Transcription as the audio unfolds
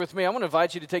With me, I want to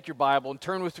invite you to take your Bible and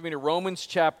turn with me to Romans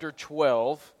chapter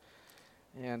 12.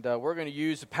 And we're going to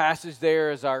use the passage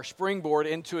there as our springboard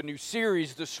into a new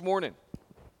series this morning.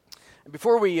 And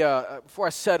before I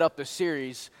set up the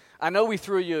series, I know we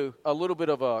threw you a little bit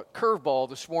of a curveball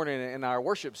this morning in our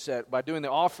worship set by doing the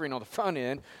offering on the front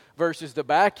end versus the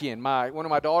back end. One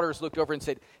of my daughters looked over and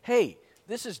said, "Hey,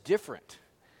 this is different."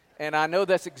 And I know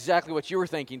that's exactly what you were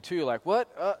thinking too. Like,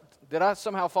 what? Did I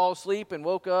somehow fall asleep and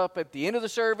woke up at the end of the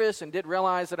service and didn't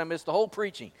realize that I missed the whole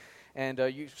preaching? And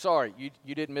you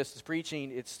didn't miss the preaching.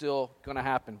 It's still going to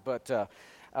happen. But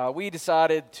we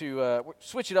decided to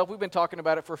switch it up. We've been talking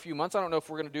about it for a few months. I don't know if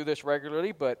we're going to do this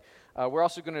regularly, but we're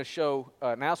also going to show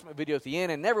announcement video at the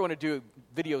end. And never want to do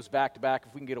videos back to back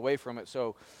if we can get away from it.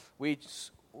 So we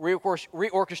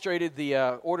reorchestrated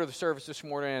the order of the service this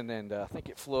morning, and I think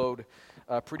it flowed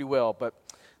pretty well. But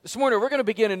this morning, we're going to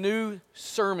begin a new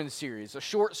sermon series, a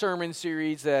short sermon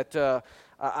series that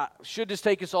should just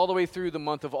take us all the way through the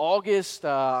month of August.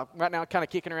 Right now, kind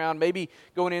of kicking around, maybe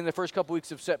going in the first couple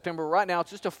weeks of September. Right now, it's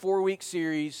just a 4-week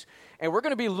series, and we're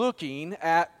going to be looking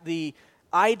at the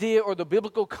idea or the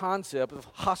biblical concept of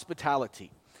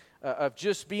hospitality, of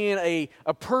just being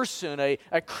a person,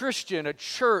 a Christian, a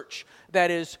church that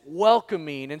is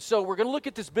welcoming. And so we're going to look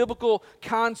at this biblical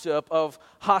concept of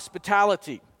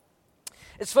hospitality.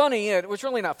 It's funny, it's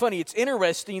really not funny, it's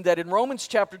interesting that in Romans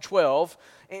chapter 12,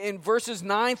 in verses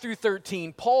 9 through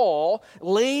 13, Paul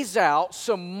lays out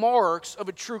some marks of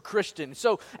a true Christian.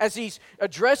 So as he's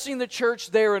addressing the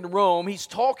church there in Rome, he's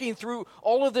talking through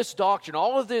all of this doctrine,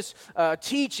 all of this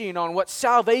teaching on what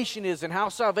salvation is and how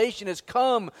salvation has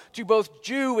come to both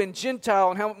Jew and Gentile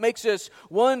and how it makes us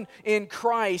one in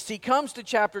Christ. He comes to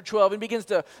chapter 12 and begins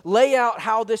to lay out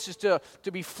how this is to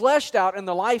be fleshed out in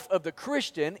the life of the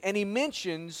Christian, and he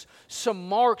mentions some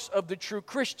marks of the true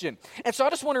Christian. And so I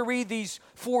just want to read these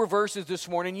 4 verses this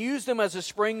morning, use them as a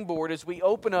springboard as we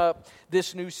open up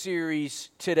this new series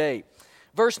today.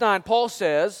 Verse 9, Paul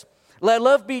says, "Let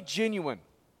love be genuine.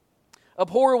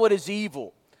 Abhor what is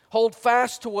evil. Hold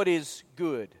fast to what is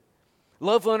good.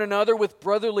 Love one another with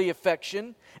brotherly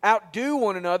affection. Outdo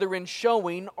one another in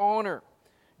showing honor.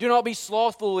 Do not be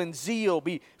slothful in zeal.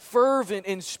 Be fervent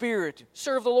in spirit.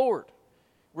 Serve the Lord.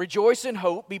 Rejoice in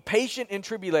hope. Be patient in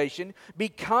tribulation. Be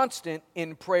constant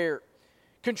in prayer.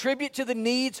 Contribute to the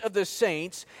needs of the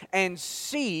saints and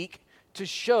seek to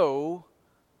show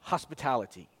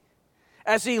hospitality."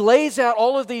 As he lays out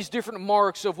all of these different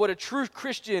marks of what a true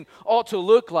Christian ought to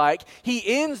look like, he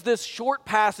ends this short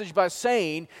passage by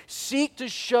saying, seek to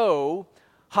show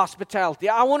hospitality.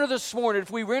 I wonder this morning,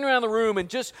 if we ran around the room and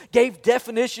just gave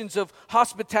definitions of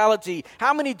hospitality,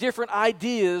 how many different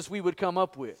ideas we would come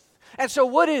up with. And so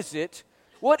what is it?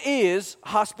 What is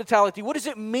hospitality? What does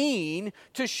it mean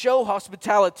to show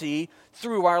hospitality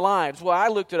through our lives? Well, I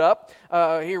looked it up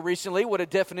here recently, what a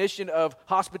definition of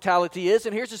hospitality is,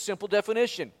 and here's a simple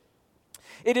definition.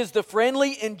 It is the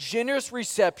friendly and generous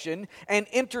reception and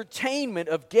entertainment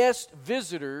of guests,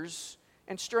 visitors,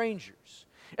 and strangers.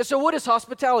 And so what is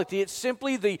hospitality? It's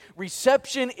simply the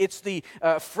reception, it's the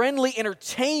friendly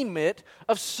entertainment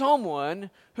of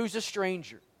someone who's a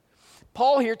stranger.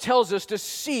 Paul here tells us to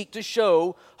seek to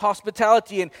show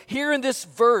hospitality. And here in this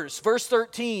verse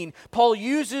 13, Paul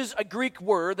uses a Greek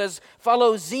word that's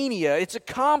philoxenia. It's a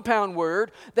compound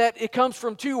word that it comes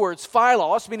from 2 words,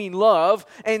 philos, meaning love,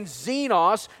 and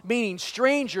xenos, meaning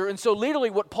stranger. And so literally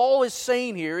what Paul is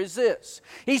saying here is this.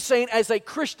 He's saying as a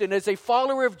Christian, as a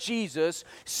follower of Jesus,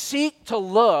 seek to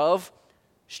love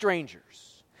strangers.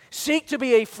 Seek to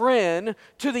be a friend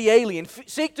to the alien.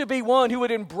 Seek to be one who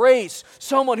would embrace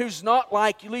someone who's not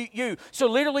like you. So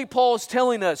literally Paul is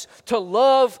telling us to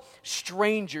love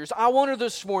strangers. I wonder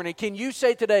this morning, can you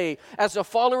say today, as a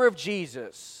follower of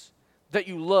Jesus, that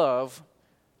you love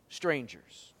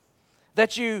strangers?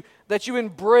 That you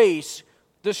embrace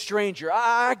the stranger.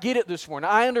 I get it this morning.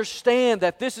 I understand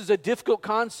that this is a difficult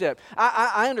concept.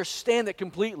 I understand that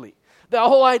completely. The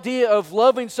whole idea of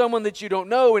loving someone that you don't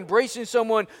know, embracing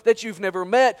someone that you've never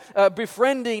met,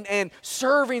 befriending and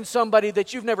serving somebody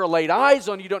that you've never laid eyes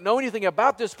on, you don't know anything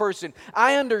about this person.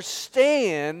 I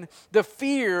understand the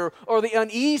fear or the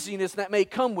uneasiness that may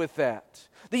come with that.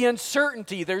 The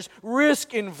uncertainty, there's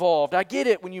risk involved. I get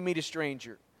it when you meet a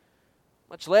stranger,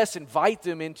 much less invite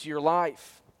them into your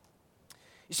life.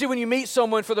 You see, when you meet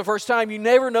someone for the first time, you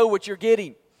never know what you're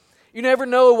getting. You never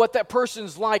know what that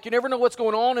person's like. You never know what's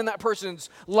going on in that person's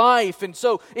life. And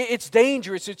so it's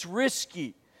dangerous. It's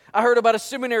risky. I heard about a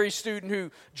seminary student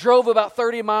who drove about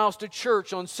 30 miles to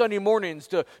church on Sunday mornings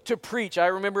to preach. I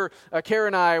remember Kara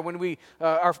and I, when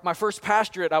my first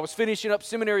pastorate, I was finishing up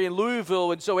seminary in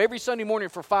Louisville, and so every Sunday morning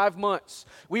for 5 months,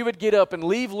 we would get up and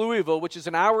leave Louisville, which is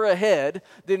an hour ahead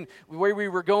than where we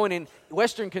were going in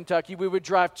Western Kentucky. We would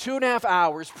drive 2.5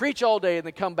 hours, preach all day, and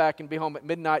then come back and be home at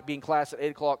midnight, being class at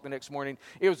 8 o'clock the next morning.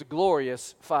 It was a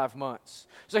glorious 5 months.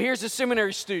 So here's a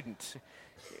seminary student.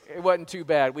 It wasn't too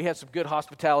bad. We had some good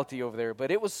hospitality over there, but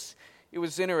it was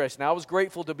interesting. I was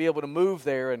grateful to be able to move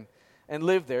there and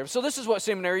live there. So this is what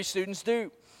seminary students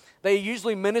do. They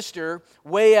usually minister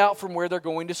way out from where they're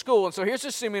going to school. And so here's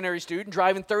a seminary student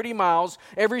driving 30 miles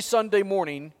every Sunday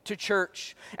morning to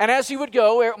church. And as he would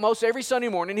go, most every Sunday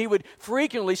morning, he would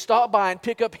frequently stop by and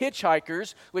pick up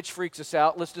hitchhikers, which freaks us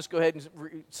out. Let's just go ahead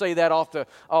and say that off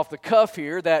the cuff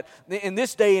here, that in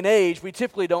this day and age, we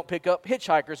typically don't pick up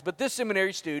hitchhikers. But this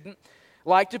seminary student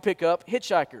liked to pick up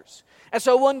hitchhikers. And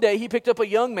so one day, he picked up a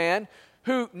young man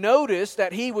who noticed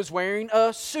that he was wearing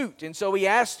a suit. And so he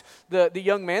asked the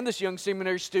young man, this young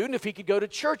seminary student, if he could go to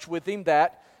church with him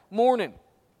that morning.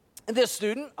 And this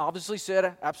student obviously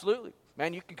said, absolutely.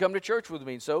 Man, you can come to church with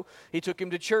me. And so he took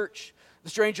him to church. The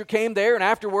stranger came there and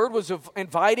afterward was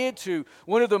invited to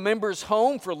one of the members'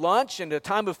 home for lunch and a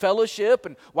time of fellowship.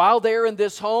 And while there in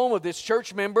this home of this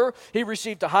church member, he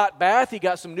received a hot bath, he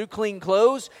got some new clean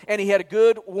clothes, and he had a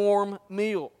good warm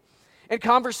meal. In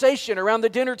conversation around the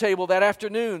dinner table that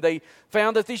afternoon, they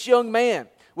found that this young man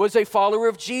was a follower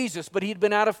of Jesus, but he'd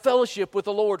been out of fellowship with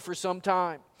the Lord for some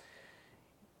time.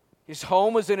 His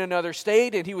home was in another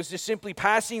state, and he was just simply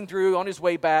passing through on his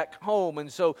way back home. And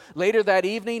so later that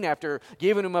evening, after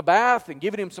giving him a bath and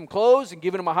giving him some clothes and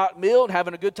giving him a hot meal and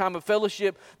having a good time of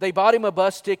fellowship, they bought him a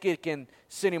bus ticket and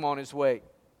sent him on his way.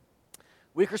 A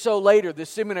week or so later, this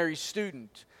seminary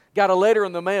student got a letter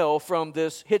in the mail from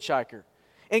this hitchhiker.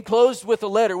 Enclosed with the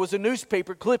letter was a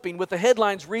newspaper clipping with the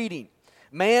headlines reading,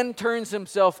 "Man turns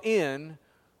himself in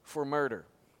for murder."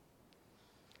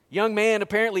 Young man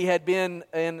apparently had been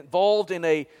involved in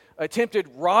a attempted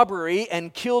robbery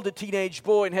and killed a teenage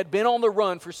boy and had been on the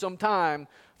run for some time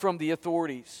from the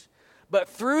authorities. But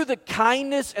through the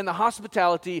kindness and the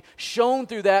hospitality shown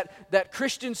through that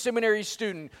Christian seminary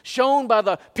student, shown by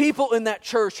the people in that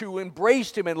church who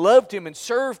embraced him and loved him and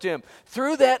served him,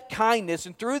 through that kindness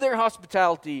and through their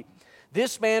hospitality,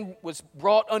 this man was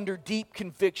brought under deep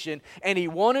conviction, and he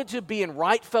wanted to be in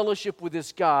right fellowship with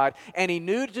his God, and he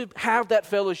knew to have that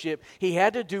fellowship, he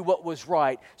had to do what was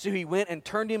right. So he went and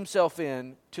turned himself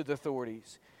in to the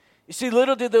authorities. You see,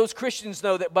 little did those Christians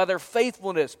know that by their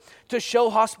faithfulness to show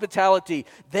hospitality,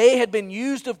 they had been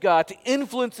used of God to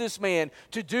influence this man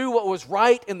to do what was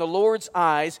right in the Lord's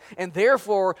eyes and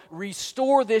therefore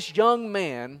restore this young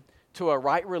man to a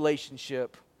right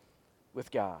relationship with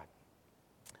God.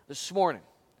 This morning,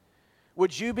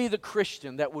 would you be the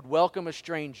Christian that would welcome a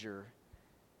stranger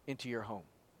into your home?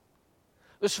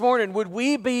 This morning, would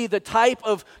we be the type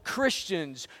of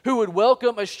Christians who would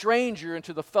welcome a stranger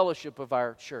into the fellowship of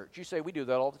our church? You say, we do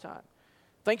that all the time.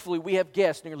 Thankfully, we have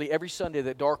guests nearly every Sunday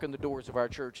that darken the doors of our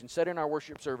church and sit in our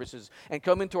worship services and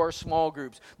come into our small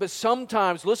groups. But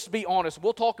sometimes, let's be honest,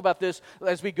 we'll talk about this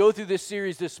as we go through this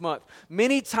series this month.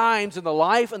 Many times in the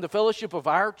life and the fellowship of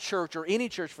our church, or any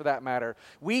church for that matter,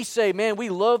 we say, man, we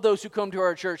love those who come to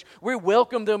our church. We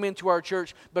welcome them into our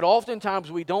church, but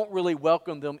oftentimes we don't really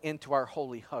welcome them into our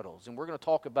holy huddles. And we're going to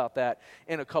talk about that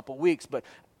in a couple weeks. But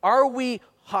are we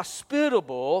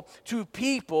hospitable to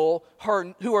people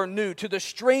who are new, to the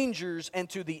strangers and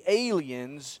to the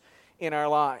aliens in our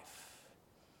life?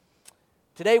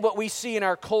 Today, what we see in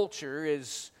our culture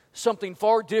is something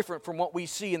far different from what we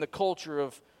see in the culture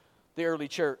of the early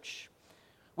church.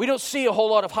 We don't see a whole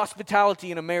lot of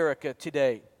hospitality in America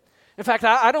today. In fact,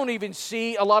 I don't even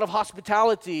see a lot of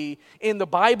hospitality in the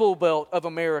Bible Belt of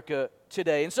America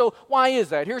today. And so, why is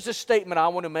that? Here's a statement I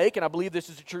want to make, and I believe this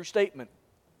is a true statement.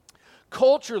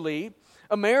 Culturally,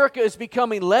 America is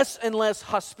becoming less and less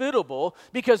hospitable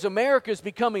because America is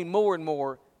becoming more and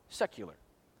more secular.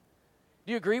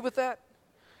 Do you agree with that?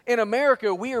 In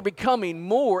America, we are becoming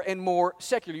more and more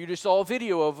secular. You just saw a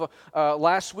video of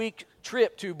last week's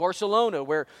trip to Barcelona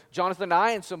where Jonathan and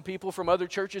I and some people from other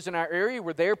churches in our area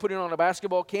were there putting on a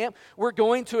basketball camp. We're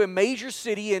going to a major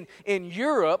city in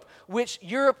Europe, which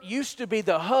Europe used to be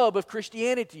the hub of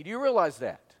Christianity. Do you realize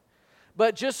that?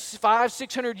 But just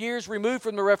 500-600 years removed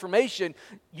from the Reformation,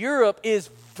 Europe is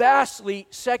vastly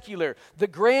secular. The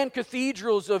grand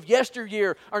cathedrals of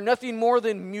yesteryear are nothing more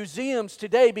than museums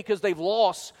today because they've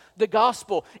lost the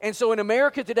gospel. And so in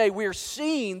America today, we're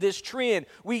seeing this trend.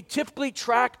 We typically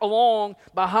track along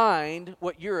behind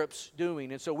what Europe's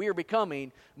doing. And so we are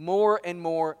becoming more and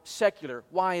more secular.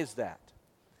 Why is that?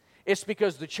 It's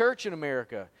because the church in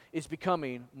America is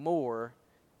becoming more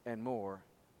and more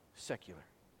secular.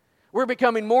 We're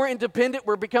becoming more independent.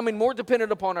 We're becoming more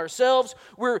dependent upon ourselves.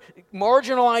 We're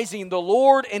marginalizing the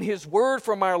Lord and His Word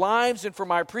from our lives and from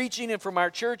our preaching and from our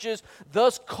churches.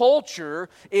 Thus, culture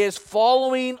is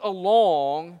following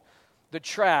along the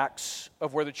tracks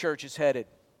of where the church is headed.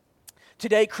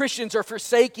 Today, Christians are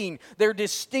forsaking their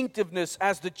distinctiveness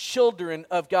as the children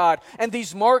of God. And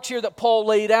these marks here that Paul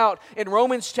laid out in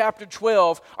Romans chapter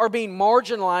 12 are being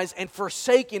marginalized and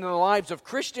forsaken in the lives of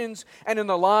Christians and in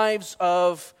the lives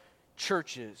of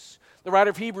churches. The writer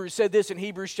of Hebrews said this in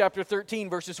Hebrews chapter 13,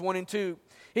 verses 1 and 2.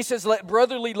 He says, "Let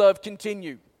brotherly love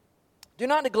continue. Do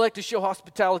not neglect to show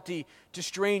hospitality to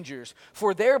strangers,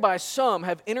 for thereby some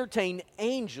have entertained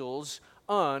angels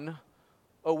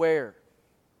unaware."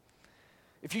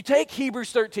 If you take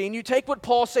Hebrews 13, you take what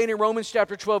Paul's saying in Romans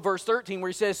chapter 12, verse 13, where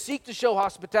he says, seek to show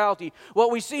hospitality.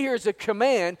 What we see here is a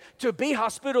command to be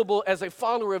hospitable as a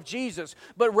follower of Jesus.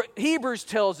 But Hebrews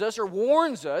tells us or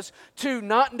warns us to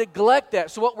not neglect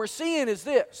that. So what we're seeing is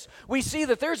this. We see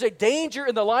that there's a danger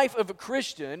in the life of a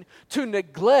Christian to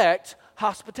neglect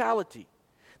hospitality.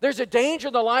 There's a danger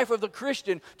in the life of the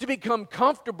Christian to become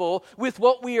comfortable with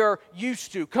what we are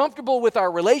used to, comfortable with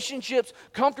our relationships,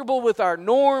 comfortable with our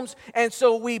norms, and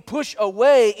so we push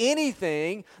away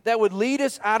anything that would lead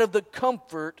us out of the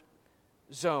comfort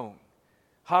zone.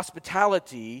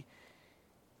 Hospitality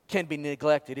can be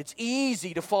neglected. It's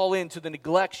easy to fall into the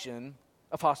neglection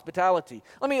of hospitality.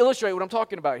 Let me illustrate what I'm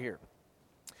talking about here.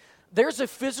 There's a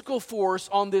physical force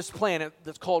on this planet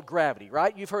that's called gravity,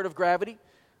 right? You've heard of gravity?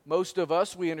 Most of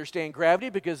us, we understand gravity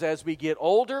because as we get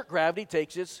older, gravity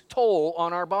takes its toll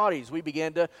on our bodies. We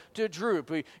begin to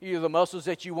droop. The muscles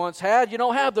that you once had, you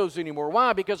don't have those anymore.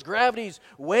 Why? Because gravity's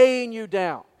weighing you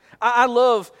down. I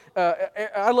love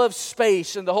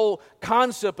space and the whole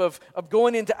concept of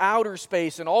going into outer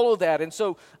space and all of that. And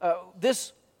so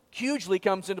this hugely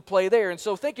comes into play there. And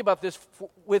so think about this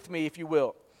with me, if you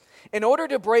will. In order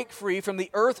to break free from the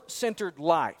earth-centered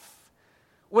life,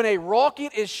 when a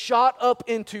rocket is shot up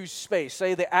into space,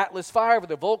 say the Atlas V or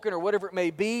the Vulcan or whatever it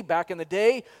may be back in the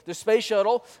day, the space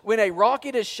shuttle, when a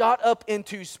rocket is shot up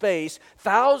into space,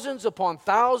 thousands upon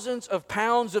thousands of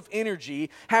pounds of energy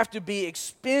have to be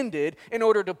expended in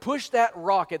order to push that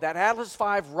rocket, that Atlas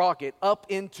V rocket, up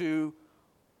into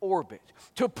orbit,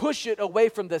 to push it away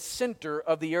from the center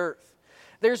of the earth.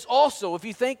 There's also, if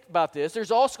you think about this,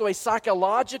 there's also a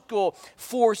psychological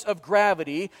force of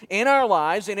gravity in our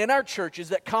lives and in our churches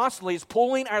that constantly is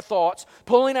pulling our thoughts,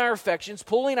 pulling our affections,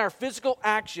 pulling our physical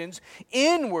actions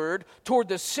inward toward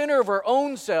the center of our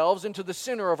own selves and to the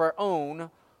center of our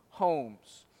own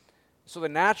homes. So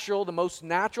the most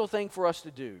natural thing for us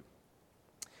to do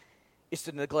is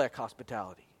to neglect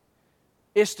hospitality.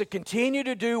 Is to continue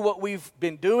to do what we've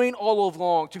been doing all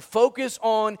along, to focus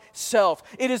on self.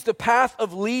 It is the path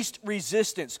of least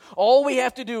resistance. All we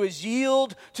have to do is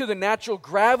yield to the natural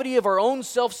gravity of our own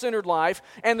self-centered life,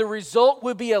 and the result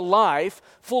would be a life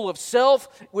full of self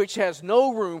which has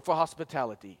no room for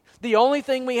hospitality. The only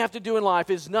thing we have to do in life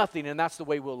is nothing, and that's the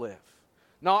way we'll live.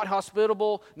 Not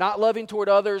hospitable, not loving toward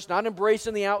others, not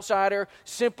embracing the outsider,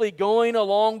 simply going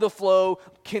along the flow,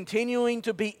 continuing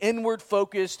to be inward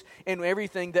focused in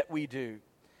everything that we do.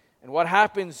 And what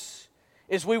happens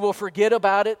is we will forget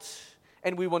about it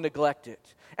and we will neglect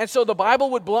it. And so the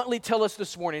Bible would bluntly tell us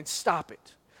this morning, stop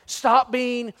it. Stop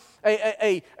being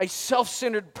a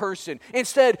self-centered person.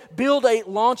 Instead, build a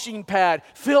launching pad.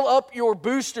 Fill up your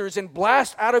boosters and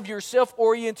blast out of your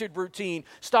self-oriented routine.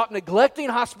 Stop neglecting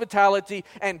hospitality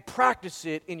and practice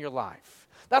it in your life.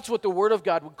 That's what the Word of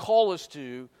God would call us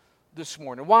to this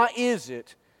morning. Why is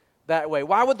it that way?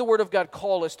 Why would the Word of God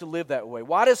call us to live that way?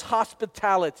 Why does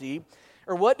hospitality,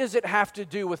 or what does it have to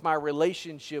do with my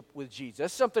relationship with Jesus?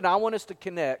 That's something I want us to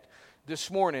connect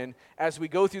this morning as we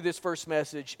go through this first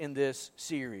message in this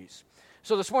series.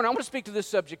 So this morning, I'm going to speak to this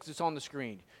subject that's on the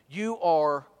screen. You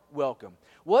are welcome.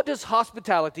 What does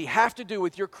hospitality have to do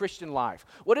with your Christian life?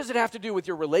 What does it have to do with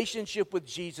your relationship with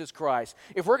Jesus Christ?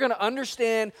 If we're going to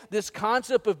understand this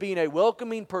concept of being a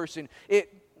welcoming person,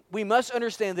 we must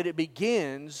understand that it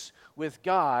begins with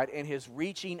God and His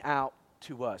reaching out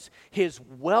to us, His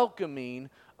welcoming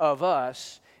of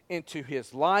us into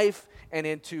His life and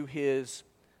into His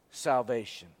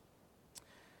salvation.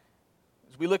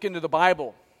 As we look into the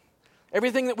Bible,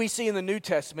 everything that we see in the New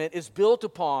Testament is built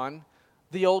upon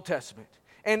the Old Testament.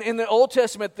 And in the Old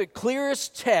Testament, the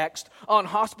clearest text on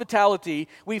hospitality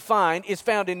we find is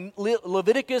found in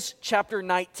Leviticus chapter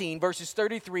 19, verses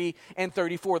 33 and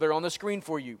 34. They're on the screen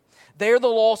for you. There the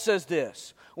law says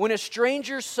this: when a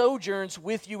stranger sojourns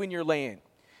with you in your land,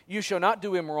 you shall not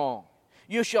do him wrong.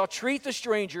 You shall treat the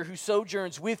stranger who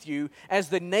sojourns with you as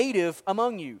the native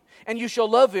among you, and you shall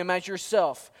love him as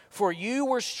yourself. For you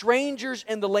were strangers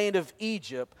in the land of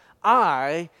Egypt.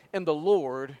 I am the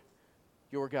Lord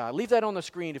your God. Leave that on the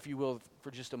screen, if you will,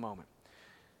 for just a moment.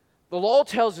 The law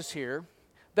tells us here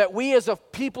that we as a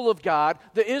people of God,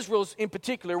 the Israelites in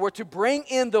particular, were to bring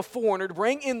in the foreigner, to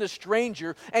bring in the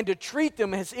stranger, and to treat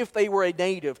them as if they were a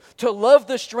native, to love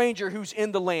the stranger who's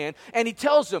in the land. And he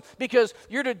tells them, because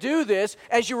you're to do this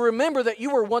as you remember that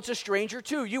you were once a stranger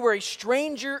too. You were a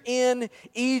stranger in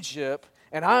Egypt,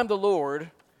 and I am the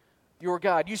Lord your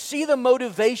God. You see the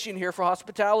motivation here for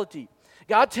hospitality.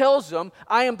 God tells them,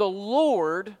 I am the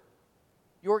Lord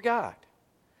your God.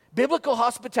 Biblical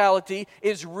hospitality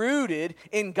is rooted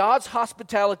in God's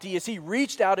hospitality as He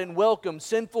reached out and welcomed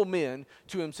sinful men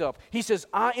to Himself. He says,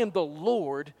 I am the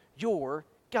Lord your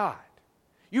God.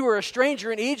 You were a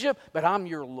stranger in Egypt, but I'm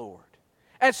your Lord.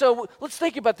 And so let's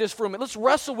think about this for a minute. Let's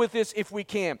wrestle with this if we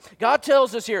can. God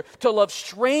tells us here to love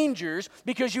strangers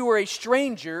because you were a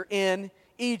stranger in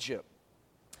Egypt.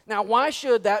 Now, why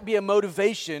should that be a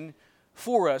motivation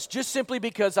for us? Just simply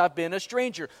because I've been a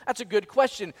stranger? That's a good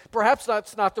question. Perhaps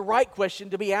that's not the right question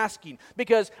to be asking,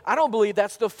 because I don't believe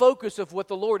that's the focus of what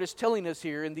the Lord is telling us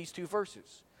here in these two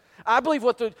verses. I believe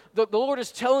what the Lord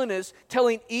is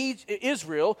telling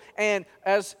Israel, and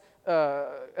as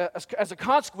a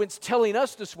consequence telling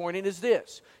us this morning, is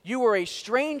this: you were a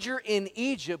stranger in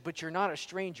Egypt, but you're not a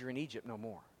stranger in Egypt no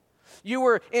more. You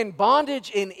were in bondage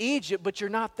in Egypt, but you're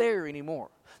not there anymore.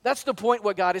 That's the point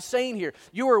what God is saying here.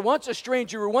 You were once a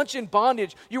stranger, you were once in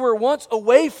bondage, you were once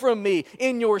away from me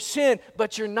in your sin,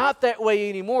 but you're not that way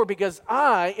anymore because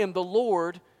I am the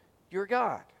Lord your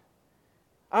God.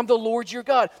 I'm the Lord your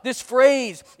God. This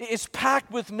phrase is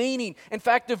packed with meaning. In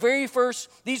fact,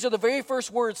 these are the very first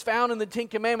words found in the Ten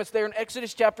Commandments there in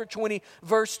Exodus chapter 20,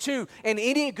 verse 2. And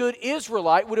any good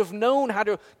Israelite would have known how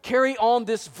to carry on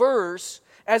this verse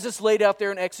as it's laid out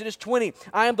there in Exodus 20.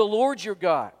 I am the Lord your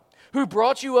God, who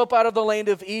brought you up out of the land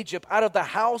of Egypt, out of the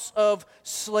house of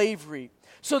slavery.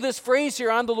 So this phrase here,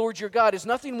 I'm the Lord your God, is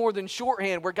nothing more than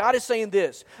shorthand where God is saying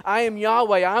this: I am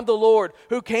Yahweh, I'm the Lord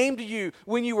who came to you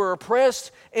when you were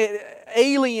oppressed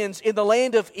aliens in the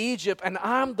land of Egypt, and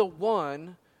I'm the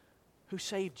one who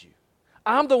saved you.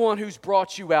 I'm the one who's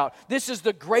brought you out. This is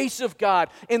the grace of God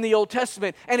in the Old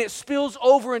Testament, and it spills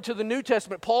over into the New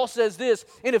Testament. Paul says this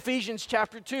in Ephesians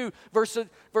chapter 2,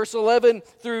 verse 11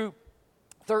 through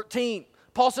 13.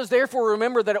 Paul says, therefore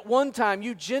remember that at one time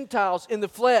you Gentiles in the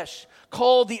flesh,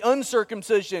 called the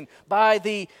uncircumcision by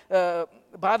the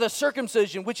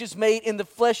circumcision which is made in the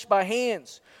flesh by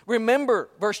hands. Remember,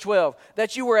 verse 12,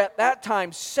 that you were at that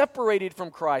time separated from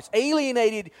Christ,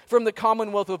 alienated from the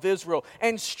commonwealth of Israel,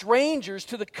 and strangers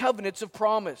to the covenants of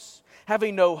promise,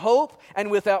 having no hope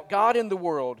and without God in the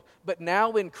world. But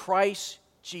now in Christ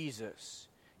Jesus,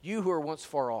 you who were once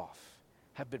far off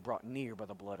have been brought near by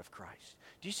the blood of Christ.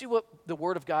 Do you see what the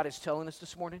Word of God is telling us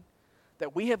this morning?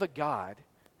 That we have a God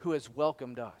who has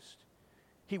welcomed us.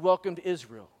 He welcomed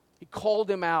Israel. He called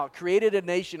them out, created a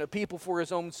nation, a people for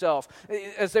His own self.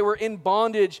 As they were in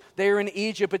bondage there in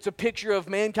Egypt, it's a picture of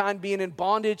mankind being in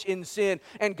bondage in sin,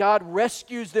 and God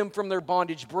rescues them from their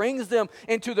bondage, brings them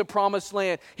into the promised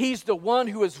land. He's the one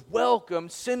who has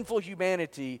welcomed sinful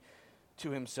humanity to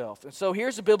Himself. And so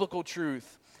here's a biblical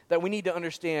truth that we need to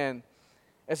understand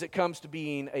as it comes to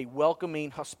being a welcoming,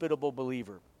 hospitable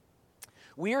believer.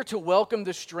 We are to welcome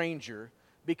the stranger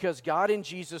because God in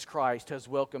Jesus Christ has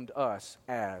welcomed us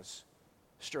as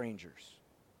strangers.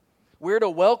 We're to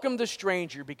welcome the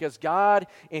stranger because God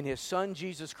in His Son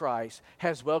Jesus Christ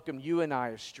has welcomed you and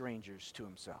I as strangers to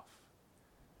Himself.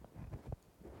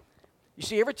 You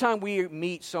see, every time we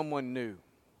meet someone new,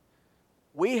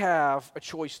 we have a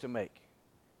choice to make.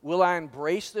 Will I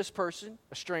embrace this person,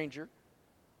 a stranger,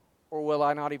 or will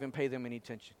I not even pay them any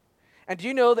attention? And do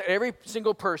you know that every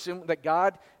single person that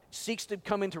God seeks to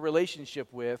come into relationship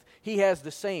with, He has the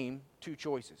same two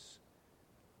choices.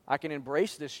 I can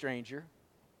embrace this stranger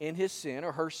in his sin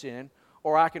or her sin,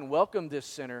 or I can welcome this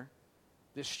sinner,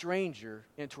 this stranger,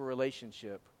 into a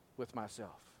relationship with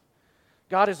myself.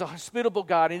 God is a hospitable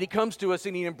God, and He comes to us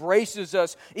and He embraces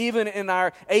us even in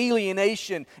our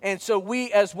alienation. And so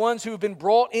we, as ones who have been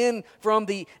brought in from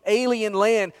the alien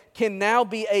land, can now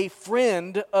be a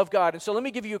friend of God. And so let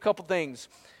me give you a couple things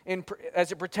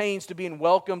as it pertains to being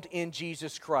welcomed in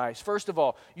Jesus Christ. First of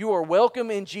all, you are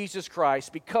welcome in Jesus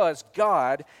Christ because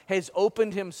God has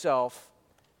opened Himself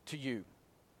to you.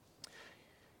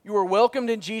 You are welcomed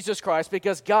in Jesus Christ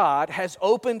because God has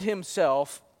opened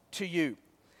Himself to you.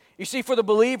 You see, for the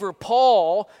believer,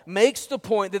 Paul makes the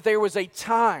point that there was a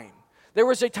time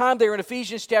there in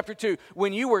Ephesians chapter 2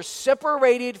 when you were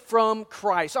separated from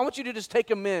Christ. I want you to just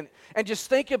take a minute and just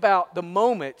think about the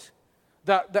moment,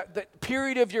 that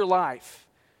period of your life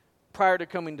prior to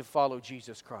coming to follow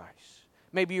Jesus Christ.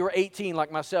 Maybe you were 18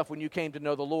 like myself when you came to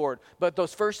know the Lord, but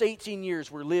those first 18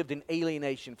 years were lived in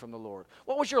alienation from the Lord.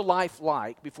 What was your life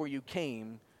like before you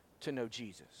came to know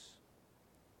Jesus?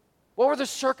 What were the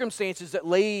circumstances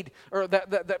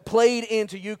that played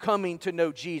into you coming to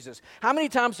know Jesus? How many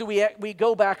times do we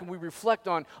go back and we reflect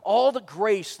on all the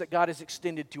grace that God has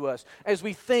extended to us as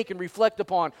we think and reflect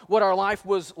upon what our life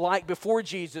was like before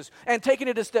Jesus, and taking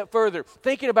it a step further,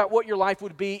 thinking about what your life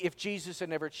would be if Jesus had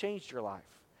never changed your life?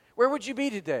 Where would you be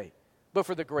today but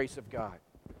for the grace of God?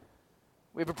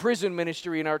 We have a prison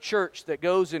ministry in our church that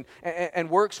goes and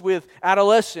works with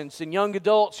adolescents and young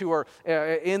adults who are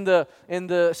in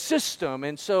the system.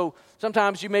 And so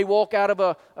sometimes you may walk out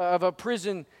of a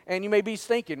prison and you may be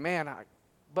thinking, man,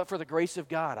 but for the grace of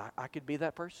God, I could be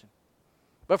that person.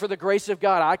 But for the grace of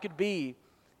God, I could be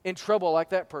in trouble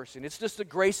like that person. It's just the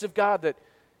grace of God that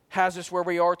has us where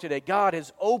we are today. God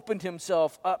has opened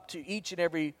Himself up to each and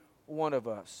every one of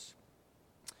us.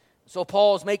 So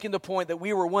Paul is making the point that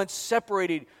we were once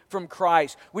separated from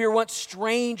Christ. We were once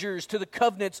strangers to the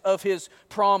covenants of His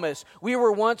promise. We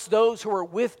were once those who were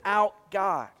without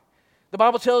God. The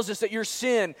Bible tells us that your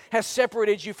sin has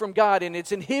separated you from God, and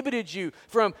it's inhibited you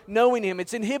from knowing Him.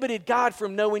 It's inhibited God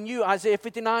from knowing you. Isaiah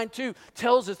 59:2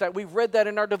 tells us that. We've read that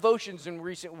in our devotions in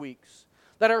recent weeks.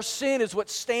 That our sin is what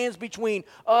stands between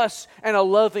us and a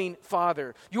loving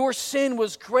Father. Your sin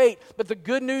was great, but the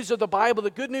good news of the Bible, the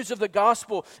good news of the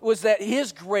gospel was that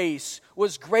His grace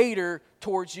was greater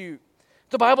towards you.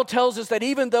 The Bible tells us that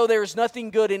even though there is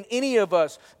nothing good in any of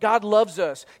us, God loves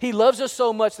us. He loves us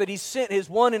so much that He sent His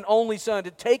one and only Son to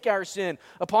take our sin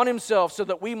upon Himself so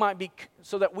that we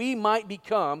might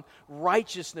become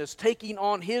righteousness, taking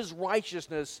on His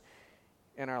righteousness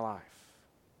in our life.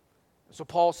 So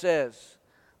Paul says,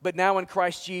 but now in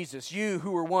Christ Jesus, you who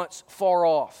were once far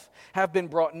off have been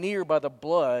brought near by the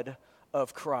blood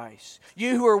of Christ.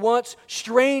 You who were once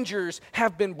strangers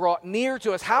have been brought near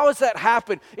to us. How has that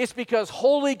happened? It's because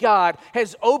holy God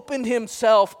has opened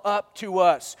Himself up to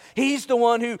us. He's the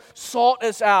one who sought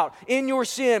us out. In your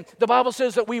sin, the Bible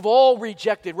says that we've all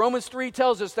rejected. Romans 3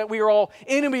 tells us that we are all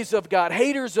enemies of God,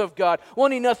 haters of God,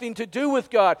 wanting nothing to do with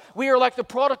God. We are like the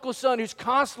prodigal son who's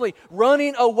constantly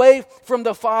running away from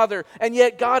the Father, and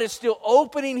yet God is still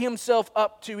opening Himself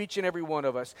up to each and every one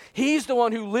of us. He's the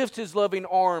one who lifts His loving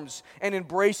arms and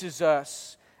embraces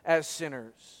us as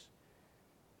sinners.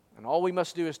 And all we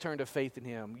must do is turn to faith in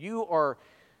Him. You are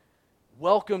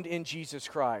welcomed in Jesus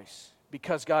Christ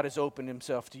because God has opened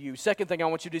Himself to you. Second thing I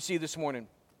want you to see this morning,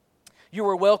 you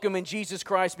are welcome in Jesus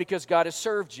Christ because God has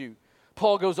served you.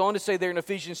 Paul goes on to say there in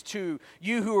Ephesians 2,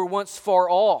 you who were once far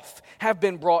off have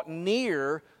been brought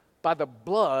near by the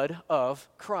blood of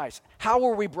Christ. How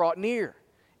were we brought near?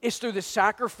 It's through the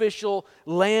sacrificial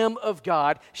Lamb of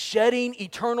God shedding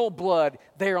eternal blood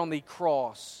there on the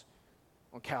cross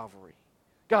on Calvary.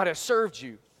 God has served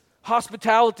you.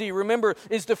 Hospitality, remember,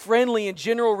 is the friendly and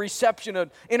general reception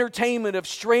of entertainment of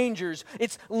strangers.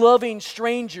 It's loving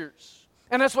strangers.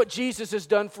 And that's what Jesus has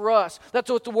done for us.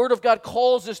 That's what the Word of God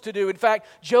calls us to do. In fact,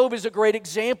 Job is a great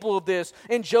example of this.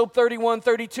 In Job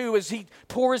 31:32, as he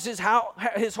pours his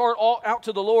heart all out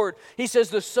to the Lord, he says,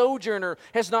 the sojourner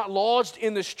has not lodged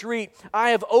in the street. I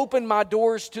have opened my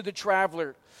doors to the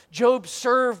traveler. Job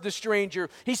served the stranger.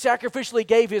 He sacrificially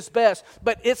gave his best,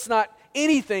 but it's not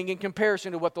anything in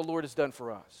comparison to what the Lord has done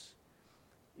for us.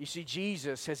 You see,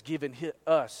 Jesus has given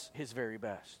us His very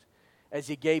best as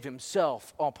He gave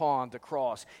Himself upon the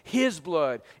cross. His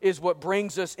blood is what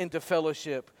brings us into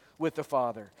fellowship with the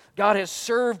Father. God has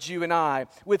served you and I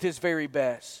with His very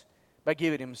best by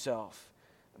giving Himself.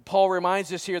 Paul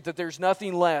reminds us here that there's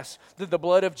nothing less than the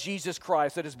blood of Jesus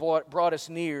Christ that has brought us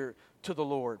near to the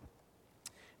Lord.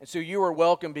 And so you are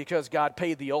welcome because God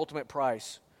paid the ultimate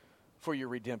price for your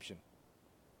redemption.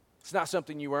 It's not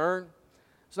something you earn.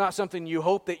 It's not something you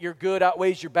hope that your good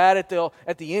outweighs your bad at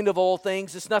the end of all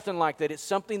things. It's nothing like that. It's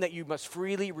something that you must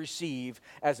freely receive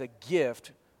as a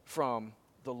gift from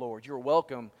the Lord. You're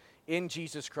welcome in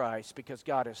Jesus Christ because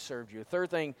God has served you. The third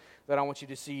thing that I want you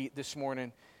to see this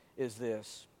morning is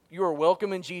this. You are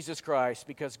welcome in Jesus Christ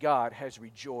because God has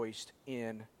rejoiced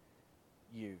in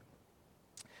you.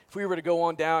 If we were to go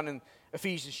on down in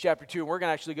Ephesians chapter 2, and we're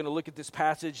actually going to look at this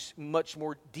passage much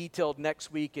more detailed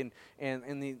next week and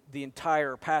the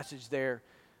entire passage there,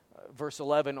 verse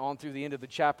 11 on through the end of the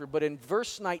chapter. But in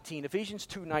verse 19, Ephesians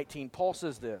 2:19, Paul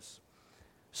says this,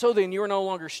 "So then you are no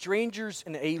longer strangers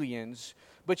and aliens,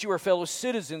 but you are fellow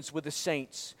citizens with the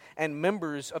saints and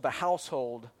members of the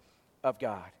household of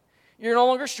God." You're no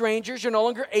longer strangers, you're no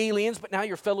longer aliens, but now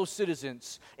you're fellow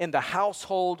citizens in the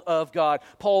household of God.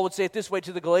 Paul would say it this way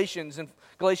to the Galatians in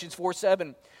Galatians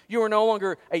 4:7. You are no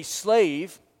longer a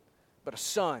slave, but a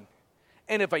son.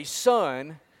 And if a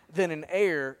son, then an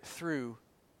heir through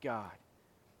God.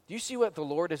 Do you see what the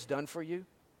Lord has done for you?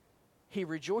 He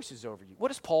rejoices over you.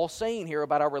 What is Paul saying here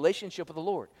about our relationship with the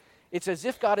Lord? It's as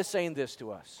if God is saying this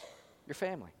to us. Your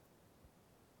family.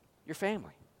 Your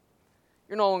family.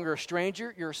 You're no longer a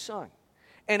stranger, you're a son.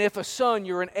 And if a son,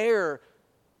 you're an heir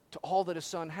to all that a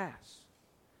son has.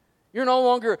 You're no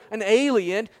longer an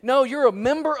alien. No, you're a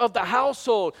member of the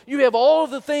household. You have all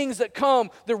of the things that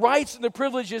come, the rights and the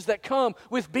privileges that come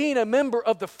with being a member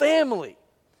of the family.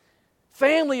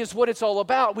 Family is what it's all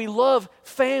about. We love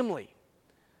family.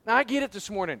 Now, I get it this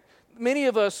morning. Many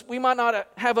of us, we might not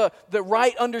have the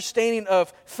right understanding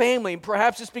of family.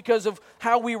 Perhaps it's because of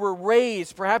how we were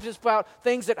raised. Perhaps it's about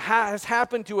things that has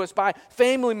happened to us by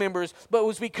family members. But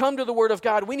as we come to the Word of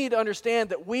God, we need to understand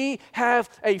that we have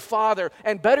a Father.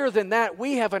 And better than that,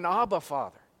 we have an Abba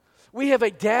Father. We have a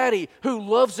daddy who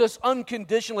loves us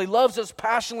unconditionally, loves us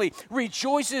passionately,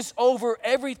 rejoices over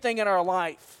everything in our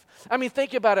life. I mean,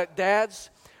 think about it, dads.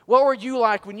 What were you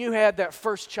like when you had that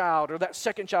first child or that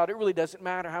second child? It really doesn't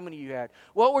matter how many you had.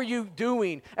 What were you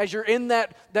doing as you're in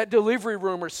that delivery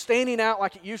room or standing out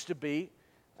like it used to be?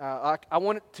 I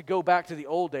want it to go back to the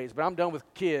old days, but I'm done with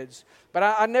kids. But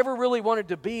I never really wanted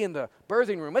to be in the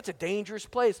birthing room. It's a dangerous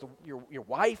place. Your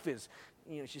wife is,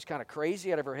 she's kind of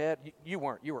crazy out of her head. You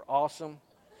weren't. You were awesome.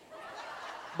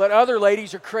 But other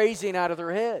ladies are crazy and out of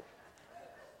their head.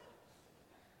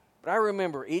 But I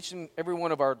remember each and every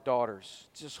one of our daughters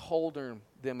just holding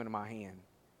them in my hand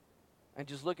and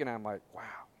just looking at them like, wow,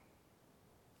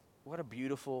 what a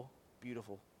beautiful,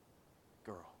 beautiful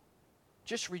girl.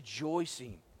 Just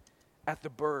rejoicing at the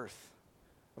birth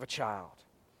of a child.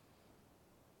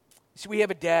 See, we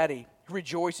have a daddy who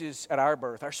rejoices at our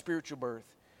birth, our spiritual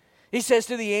birth. He says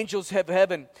to the angels of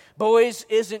heaven, boys,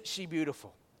 isn't she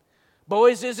beautiful?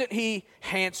 Boys, isn't he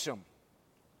handsome?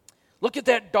 Look at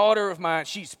that daughter of mine.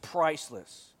 She's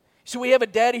priceless. So we have a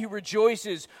daddy who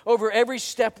rejoices over every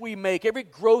step we make, every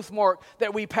growth mark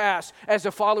that we pass as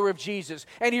a follower of Jesus.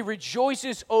 And he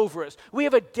rejoices over us. We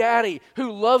have a daddy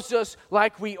who loves us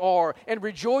like we are and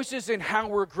rejoices in how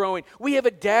we're growing. We have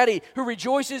a daddy who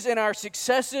rejoices in our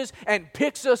successes and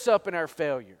picks us up in our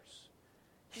failures.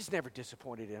 He's never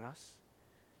disappointed in us.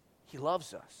 He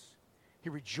loves us. He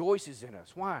rejoices in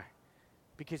us. Why?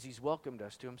 Because he's welcomed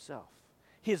us to himself.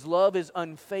 His love is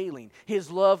unfailing.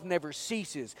 His love never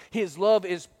ceases. His love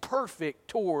is perfect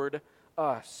toward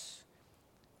us.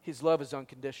 His love is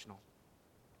unconditional.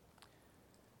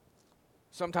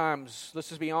 Sometimes, let's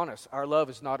just be honest, our love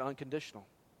is not unconditional.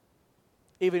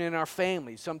 Even in our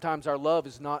families, sometimes our love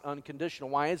is not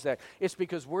unconditional. Why is that? It's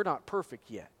because we're not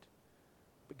perfect yet.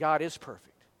 But God is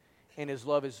perfect, and his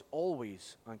love is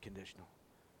always unconditional.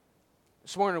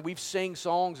 This morning we've sang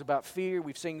songs about fear.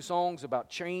 We've sang songs about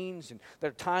chains and that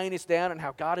are tying us down and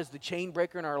how God is the chain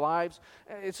breaker in our lives.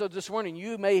 And so this morning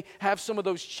you may have some of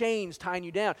those chains tying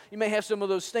you down. You may have some of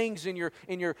those things in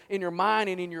your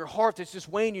mind and in your heart that's just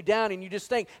weighing you down, and you just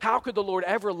think, how could the Lord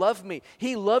ever love me?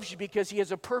 He loves you because he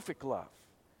has a perfect love.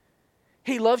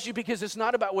 He loves you because it's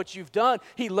not about what you've done.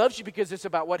 He loves you because it's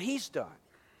about what he's done.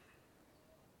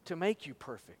 To make you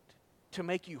perfect, to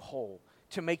make you whole,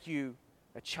 to make you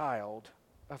a child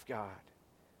of God.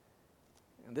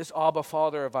 And this Abba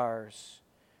Father of ours,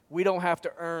 we don't have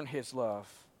to earn his love.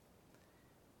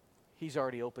 He's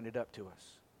already opened it up to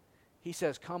us. He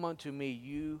says, come unto me,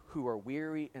 you who are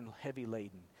weary and heavy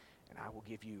laden, and I will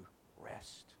give you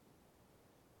rest.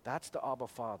 That's the Abba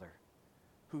Father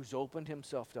who's opened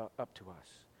himself up to us.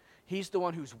 He's the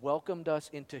one who's welcomed us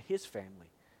into his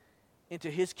family, into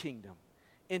his kingdom,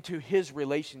 into his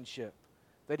relationship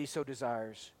that he so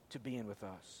desires to be in with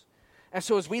us. And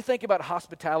so as we think about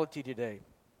hospitality today,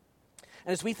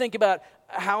 and as we think about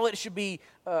how it should be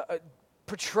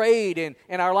portrayed in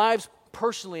our lives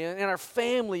personally, in our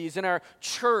families, in our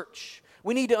church,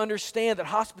 we need to understand that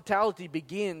hospitality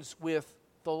begins with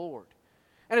the Lord.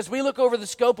 And as we look over the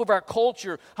scope of our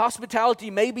culture,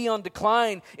 hospitality may be on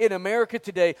decline in America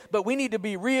today, but we need to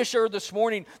be reassured this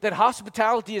morning that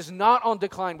hospitality is not on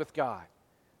decline with God.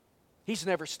 He's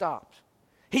never stopped.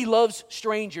 He loves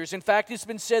strangers. In fact, it's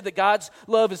been said that God's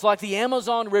love is like the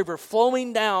Amazon River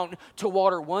flowing down to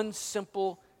water one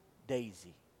simple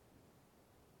daisy.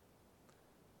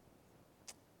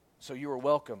 So you are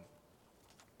welcome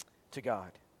to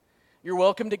God. You're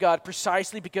welcome to God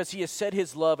precisely because He has set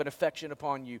His love and affection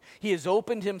upon you. He has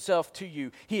opened Himself to you.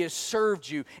 He has served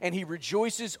you, and He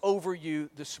rejoices over you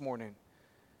this morning.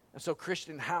 And so,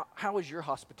 Christian, how is your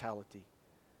hospitality?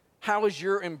 How is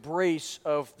your embrace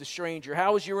of the stranger?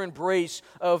 How is your embrace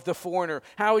of the foreigner?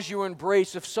 How is your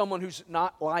embrace of someone who's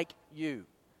not like you?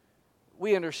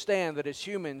 We understand that as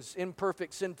humans,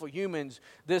 imperfect, sinful humans,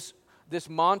 this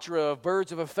mantra of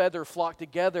birds of a feather flock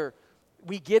together,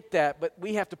 we get that, but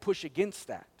we have to push against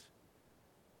that.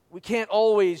 We can't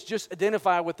always just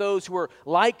identify with those who are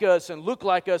like us and look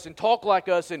like us and talk like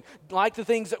us and like the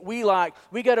things that we like.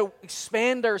 We got to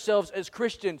expand ourselves as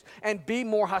Christians and be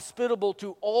more hospitable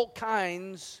to all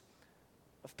kinds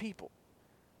of people.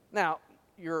 Now,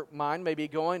 your mind may be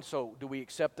going, so do we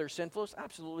accept their sinfulness?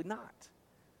 Absolutely not.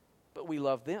 But we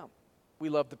love them. We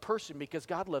love the person because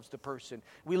God loves the person.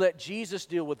 We let Jesus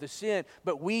deal with the sin,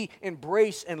 but we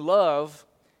embrace and love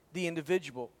the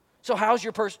individual. So how's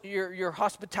your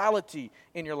hospitality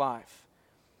in your life?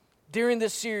 During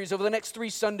this series, over the next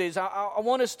 3 Sundays, I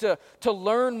want us to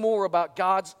learn more about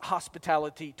God's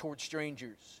hospitality towards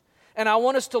strangers. And I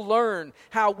want us to learn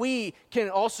how we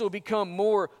can also become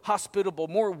more hospitable,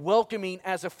 more welcoming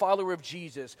as a follower of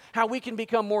Jesus. How we can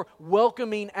become more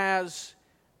welcoming as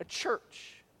a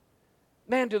church.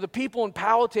 Man, do the people in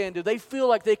Powhatan, do they feel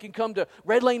like they can come to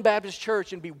Red Lane Baptist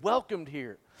Church and be welcomed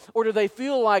here? Or do they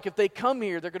feel like if they come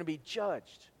here, they're going to be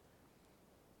judged?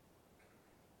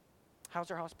 How's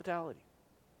our hospitality?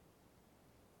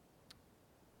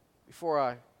 Before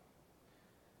I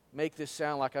make this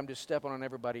sound like I'm just stepping on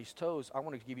everybody's toes, I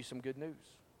want to give you some good news.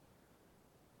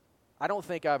 I don't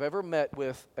think I've ever met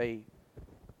with a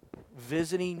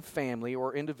visiting family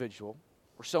or individual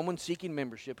or someone seeking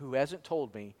membership who hasn't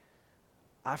told me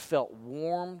I felt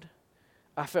warmed.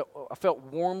 I felt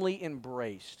warmly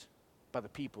embraced by the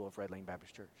people of Red Lane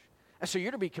Baptist Church. And so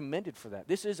you're to be commended for that.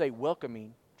 This is a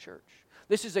welcoming church.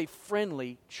 This is a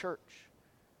friendly church.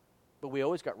 But we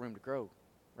always got room to grow,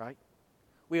 right?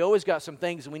 We always got some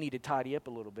things that we need to tidy up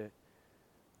a little bit.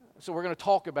 So we're going to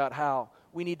talk about how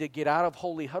we need to get out of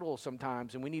holy huddles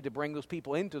sometimes, and we need to bring those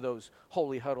people into those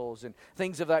holy huddles and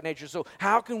things of that nature. So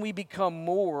how can we become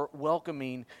more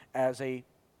welcoming as a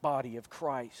body of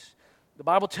Christ? The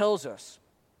Bible tells us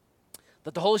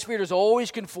that the Holy Spirit is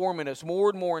always conforming us more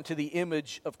and more into the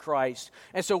image of Christ.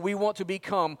 And so we want to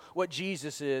become what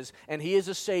Jesus is, and He is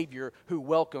a Savior who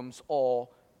welcomes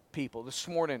all people. This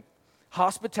morning,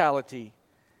 hospitality,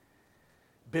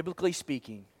 biblically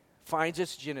speaking, finds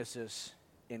its genesis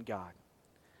in God.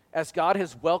 As God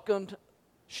has welcomed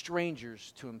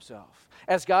strangers to Himself,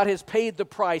 as God has paid the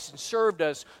price and served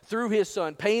us through His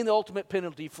Son, paying the ultimate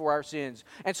penalty for our sins.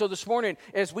 And so this morning,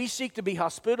 as we seek to be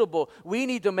hospitable, we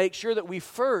need to make sure that we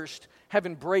first have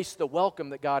embraced the welcome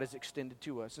that God has extended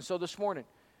to us. And so this morning,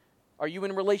 are you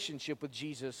in a relationship with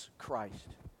Jesus Christ?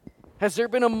 Has there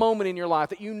been a moment in your life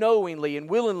that you knowingly and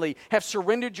willingly have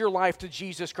surrendered your life to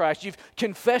Jesus Christ? You've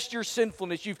confessed your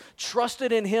sinfulness. You've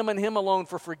trusted in Him and Him alone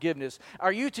for forgiveness.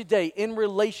 Are you today in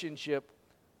relationship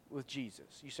with Jesus?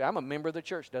 You say, I'm a member of the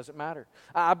church. Doesn't matter.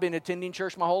 I've been attending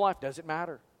church my whole life. Doesn't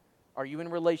matter. Are you in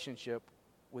relationship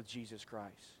with Jesus Christ?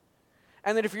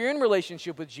 And then if you're in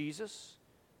relationship with Jesus,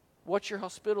 what's your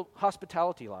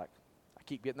hospitality like? I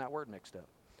keep getting that word mixed up.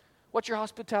 What's your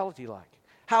hospitality like?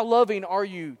 How loving are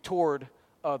you toward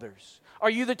others? Are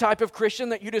you the type of Christian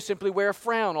that you just simply wear a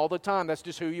frown all the time? That's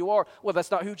just who you are. Well,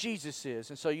 that's not who Jesus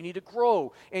is. And so you need to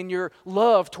grow in your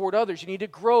love toward others. You need to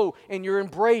grow in your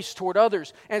embrace toward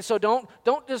others. And so don't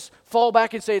just fall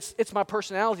back and say, it's my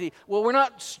personality. Well, we're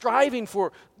not striving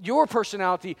for your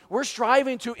personality. We're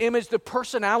striving to image the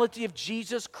personality of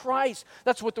Jesus Christ.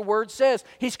 That's what the Word says.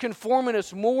 He's conforming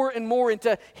us more and more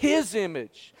into His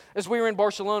image. As we were in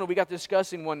Barcelona, we got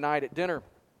discussing one night at dinner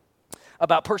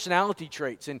about personality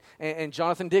traits. And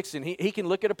Jonathan Dixon, he can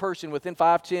look at a person within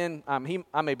 5, 10,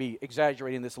 I may be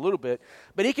exaggerating this a little bit,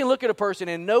 but he can look at a person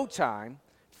in no time,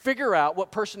 figure out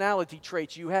what personality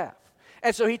traits you have.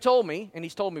 And so he told me, and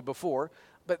he's told me before,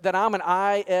 but that I'm an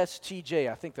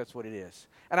ISTJ, I think that's what it is.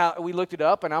 And we looked it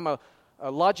up, and I'm a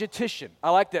logistician. I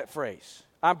like that phrase.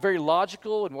 I'm very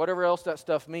logical and whatever else that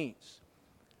stuff means.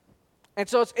 And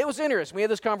so it was interesting. We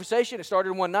had this conversation. It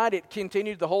started one night. It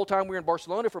continued the whole time we were in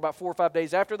Barcelona for about 4 or 5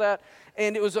 days after that.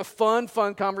 And it was a fun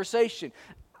conversation.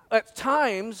 At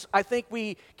times, I think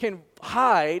we can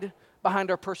hide behind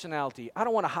our personality. I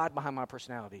don't want to hide behind my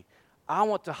personality. I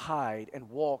want to hide and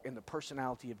walk in the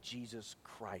personality of Jesus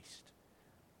Christ.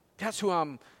 That's who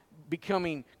I'm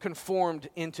becoming conformed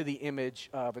into the image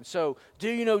of. And so, do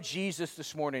you know Jesus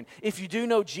this morning? If you do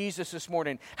know Jesus this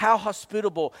morning, how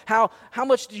hospitable, how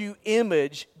much do you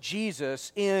image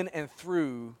Jesus in and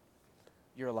through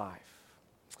your life?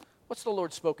 What's the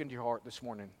Lord spoken to your heart this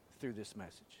morning through this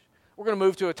message? We're going to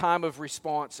move to a time of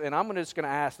response, and I'm just going to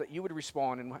ask that you would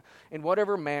respond in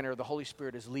whatever manner the Holy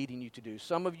Spirit is leading you to do.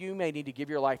 Some of you may need to give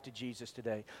your life to Jesus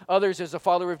today. Others, as a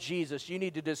follower of Jesus, you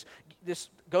need to just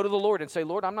go to the Lord and say,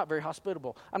 Lord, I'm not very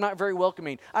hospitable. I'm not very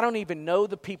welcoming. I don't even know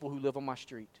the people who live on my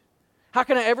street. How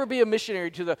can I ever be a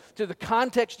missionary to the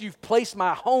context you've placed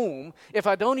my home if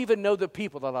I don't even know the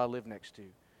people that I live next to?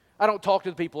 I don't talk to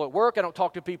the people at work. I don't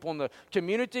talk to people in the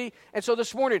community. And so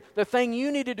this morning, the thing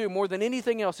you need to do more than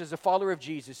anything else as a follower of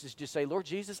Jesus is just say, Lord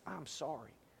Jesus, I'm sorry.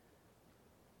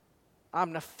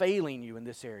 I'm not failing you in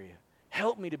this area.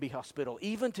 Help me to be hospitable.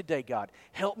 Even today, God,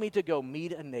 help me to go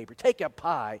meet a neighbor. Take a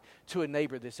pie to a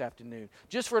neighbor this afternoon,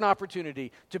 just for an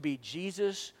opportunity to be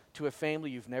Jesus to a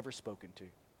family you've never spoken to.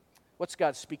 What's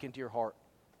God speaking to your heart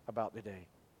about today?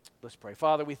 Let's pray.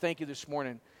 Father, we thank you this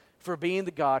morning for being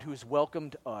the God who has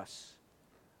welcomed us.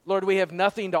 Lord, we have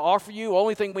nothing to offer you.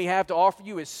 Only thing we have to offer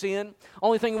you is sin.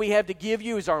 Only thing we have to give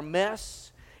you is our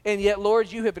mess. And yet,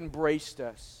 Lord, you have embraced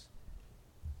us.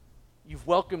 You've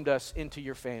welcomed us into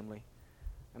your family.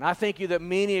 And I thank you that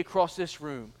many across this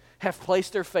room have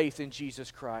placed their faith in Jesus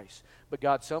Christ. But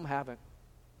God, some haven't.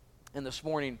 And this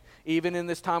morning, even in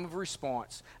this time of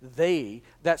response,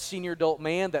 that senior adult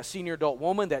man, that senior adult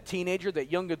woman, that teenager,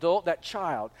 that young adult, that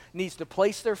child needs to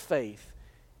place their faith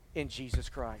in Jesus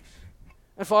Christ.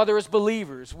 And Father, as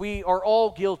believers, we are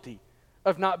all guilty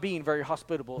of not being very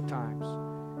hospitable at times.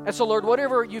 And so, Lord,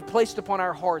 whatever you've placed upon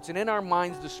our hearts and in our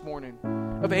minds this morning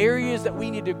of areas that we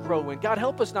need to grow in, God,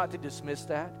 help us not to dismiss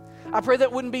that. I pray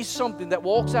that wouldn't be something that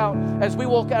walks out as we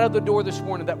walk out of the door this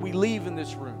morning, that we leave in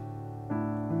this room.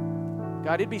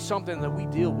 God, it'd be something that we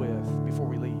deal with before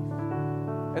we leave.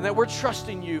 And that we're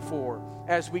trusting you for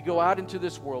as we go out into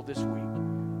this world this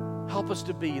week. Help us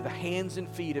to be the hands and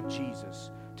feet of Jesus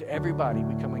to everybody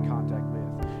we come in contact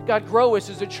with. God, grow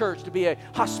us as a church to be a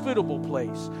hospitable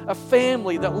place, a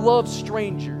family that loves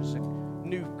strangers and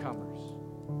newcomers.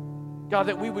 God,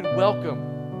 that we would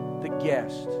welcome the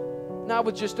guest, not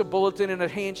with just a bulletin and a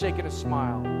handshake and a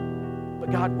smile, but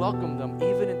God, welcome them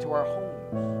even into our homes.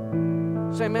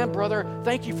 Say, man, brother,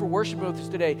 thank you for worshiping with us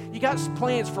today. You got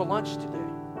plans for lunch today.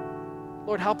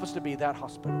 Lord, help us to be that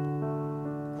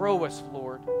hospitable. Grow us,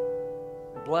 Lord.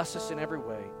 Bless us in every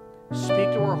way.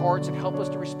 Speak to our hearts and help us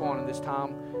to respond in this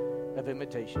time of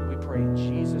invitation. We pray in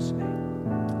Jesus' name.